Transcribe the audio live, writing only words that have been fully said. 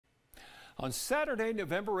On Saturday,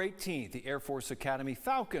 November 18th, the Air Force Academy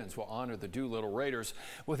Falcons will honor the Doolittle Raiders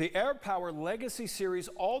with the Air Power Legacy Series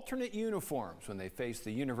alternate uniforms when they face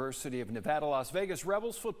the University of Nevada, Las Vegas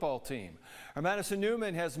Rebels football team. Our Madison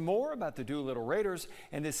Newman has more about the Doolittle Raiders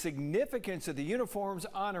and the significance of the uniforms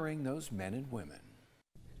honoring those men and women.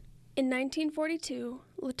 In 1942,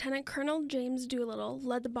 Lieutenant Colonel James Doolittle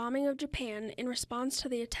led the bombing of Japan in response to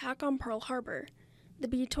the attack on Pearl Harbor. The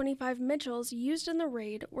B-25 Mitchells used in the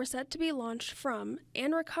raid were set to be launched from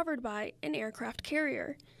and recovered by an aircraft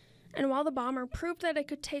carrier. And while the bomber proved that it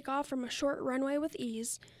could take off from a short runway with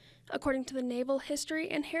ease, according to the Naval History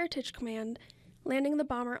and Heritage Command, landing the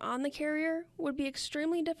bomber on the carrier would be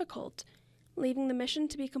extremely difficult, leaving the mission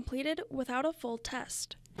to be completed without a full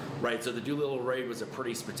test. Right, so the Doolittle Raid was a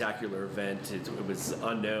pretty spectacular event. It was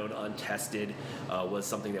unknown, untested, was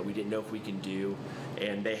something that we didn't know if we can do.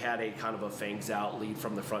 And they had a kind of a fangs out, lead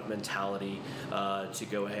from the front mentality to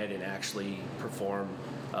go ahead and actually perform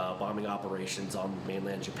bombing operations on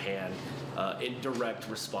mainland Japan in direct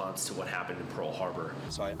response to what happened in Pearl Harbor.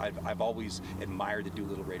 So I've always admired the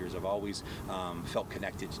Doolittle Raiders. I've always felt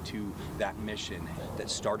connected to that mission that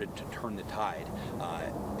started to turn the tide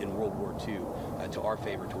in World War II to our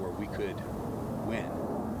favor, to where we could win.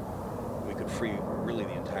 We could free really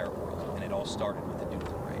the entire world, and it all started with the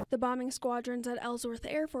Doolittle Raid. The bombing squadrons at Ellsworth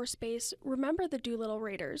Air Force Base remember the Doolittle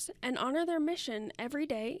Raiders and honor their mission every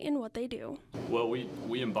day in what they do. Well,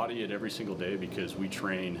 we embody it every single day because we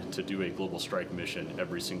train to do a global strike mission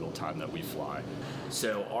every single time that we fly.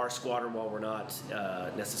 So our squadron, while we're not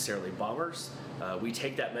necessarily bombers, we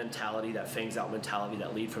take that mentality, that fangs out mentality,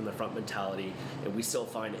 that lead from the front mentality, and we still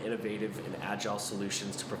find innovative and agile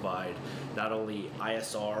solutions to provide not only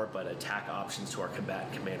ISR but attack options to our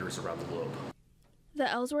combatant commanders around the globe. The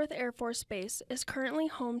Ellsworth Air Force Base is currently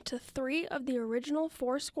home to 3 of the original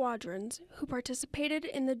 4 squadrons who participated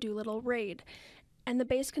in the Doolittle Raid, and the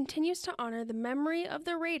base continues to honor the memory of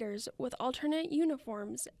the Raiders with alternate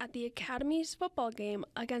uniforms at the Academy's football game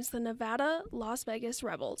against the Nevada Las Vegas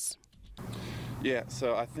Rebels. Yeah,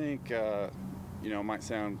 so I think, it might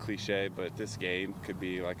sound cliche, but this game could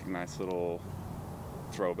be like a nice little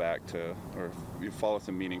throwback to, or you follow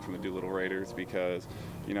some meaning from the Doolittle Raiders, because,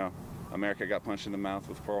 America got punched in the mouth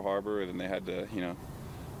with Pearl Harbor, and they had to,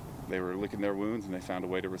 they were licking their wounds and they found a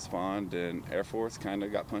way to respond. And Air Force kind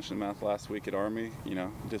of got punched in the mouth last week at Army.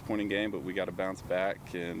 Disappointing game, but we got to bounce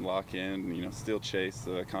back and lock in, still chase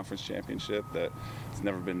the conference championship that's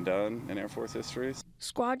never been done in Air Force history.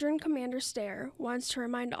 Squadron Commander Stair wants to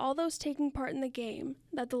remind all those taking part in the game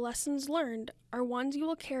that the lessons learned are ones you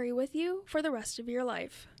will carry with you for the rest of your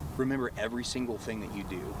life. Remember, every single thing that you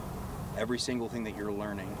do, every single thing that you're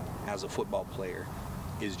learning as a football player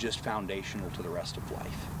is just foundational to the rest of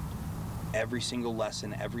life. Every single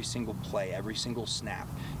lesson, every single play, every single snap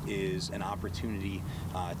is an opportunity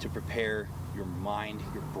to prepare your mind,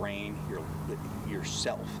 your brain,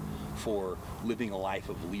 yourself for living a life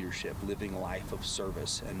of leadership, living a life of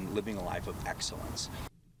service, and living a life of excellence.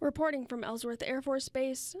 Reporting from Ellsworth Air Force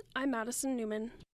Base, I'm Madison Newman.